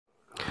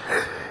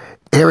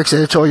Eric's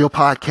Editorial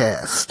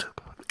Podcast,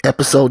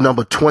 episode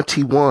number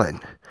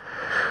 21.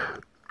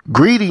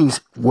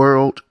 Greetings,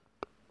 world.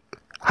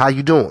 How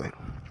you doing?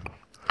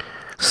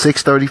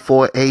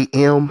 6:34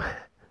 a.m.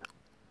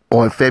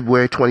 on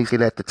February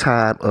 20th at the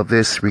time of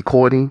this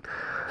recording.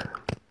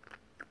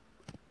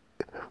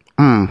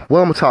 What I'm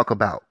going to talk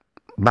about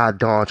by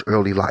dawn's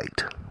early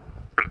light.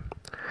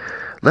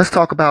 Let's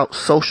talk about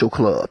social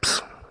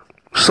clubs.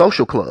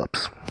 Social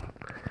clubs.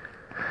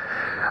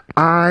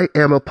 I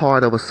am a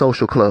part of a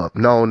social club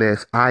known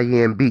as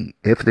IMB,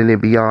 Infinite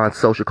and Beyond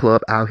Social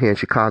Club out here in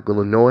Chicago,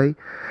 Illinois.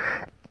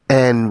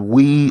 And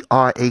we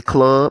are a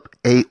club,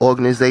 a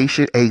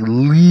organization, a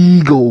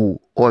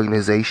legal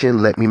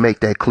organization, let me make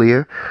that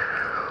clear,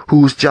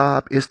 whose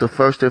job is to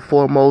first and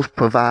foremost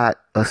provide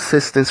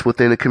assistance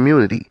within the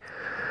community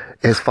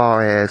as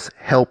far as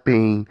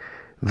helping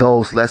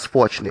those less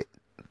fortunate,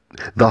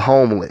 the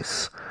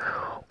homeless,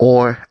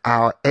 or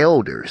our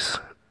elders.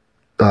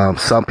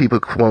 Some people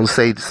want to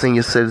say the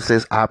senior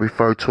citizens. I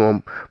refer to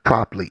them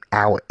properly.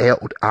 Our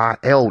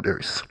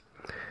elders.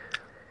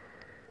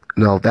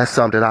 No, that's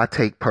something that I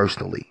take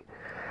personally.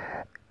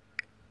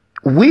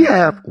 We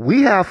have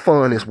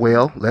fun as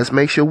well. Let's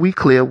make sure we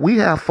clear. We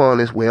have fun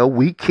as well.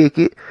 We kick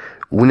it.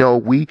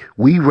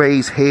 We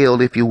raise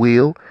hell, if you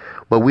will,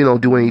 but we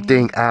don't do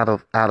anything out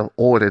of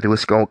order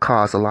that's going to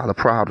cause a lot of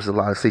problems, a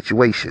lot of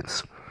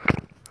situations.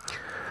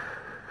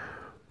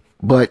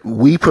 But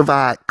we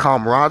provide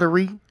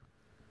camaraderie,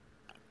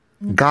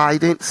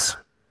 guidance,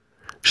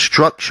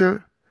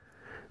 structure,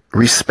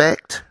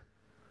 respect,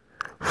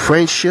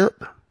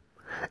 friendship,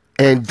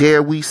 and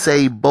dare we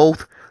say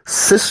both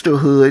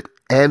sisterhood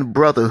and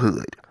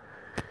brotherhood.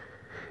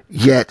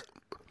 Yet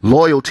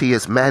loyalty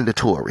is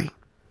mandatory.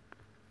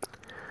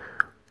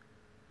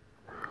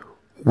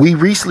 We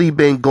recently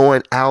been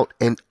going out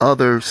in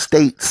other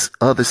states,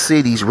 other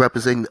cities,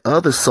 representing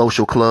other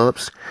social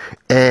clubs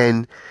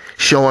and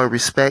showing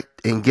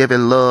respect and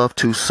giving love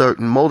to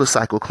certain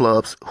motorcycle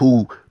clubs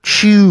who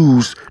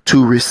choose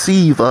to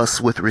receive us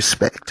with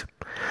respect.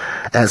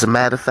 As a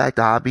matter of fact,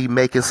 I'll be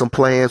making some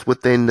plans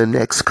within the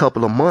next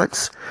couple of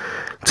months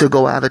to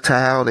go out of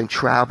town and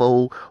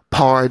travel,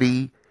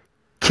 party,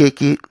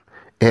 kick it,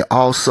 and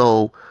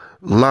also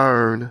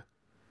learn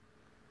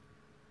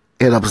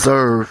and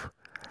observe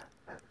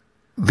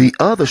the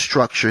other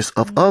structures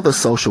of other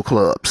social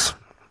clubs.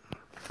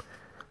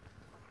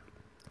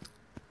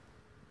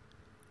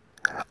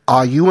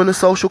 Are you in a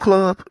social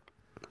club?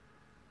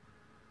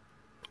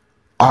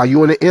 Are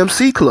you in an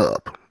MC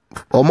club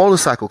or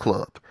motorcycle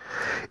club?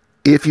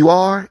 If you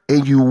are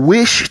and you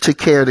wish to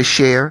care to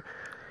share,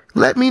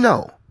 let me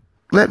know.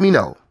 Let me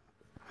know.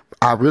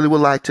 I really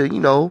would like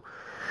to,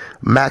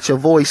 match a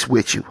voice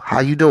with you. How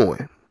you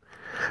doing?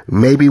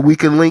 Maybe we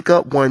can link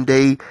up one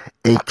day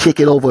and kick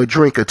it over a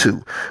drink or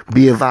two.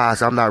 Be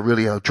advised, I'm not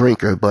really a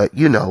drinker, but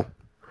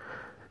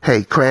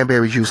hey,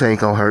 cranberry juice ain't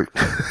gonna hurt.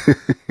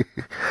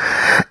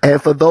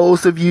 And for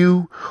those of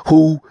you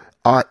who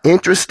are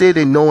interested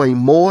in knowing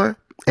more,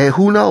 and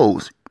who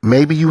knows,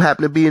 maybe you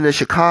happen to be in the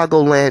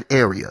Chicagoland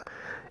area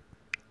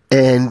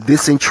and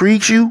this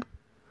intrigues you,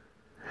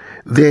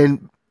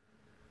 then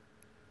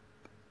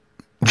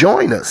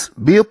join us.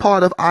 Be a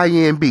part of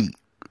IMB.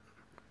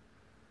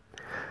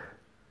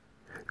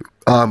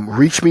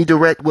 Reach me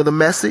direct with a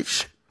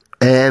message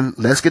and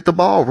let's get the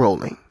ball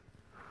rolling.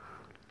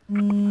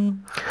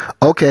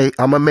 Okay,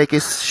 I'm going to make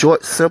it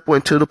short, simple,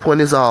 and to the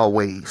point as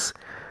always.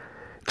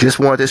 Just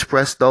wanted to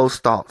express those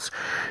thoughts.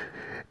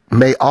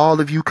 May all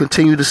of you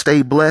continue to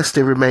stay blessed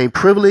and remain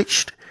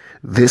privileged.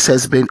 This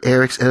has been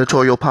Eric's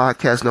Editorial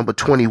Podcast number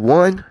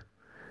 21.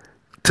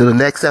 To the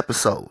next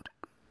episode.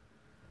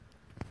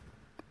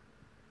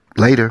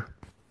 Later.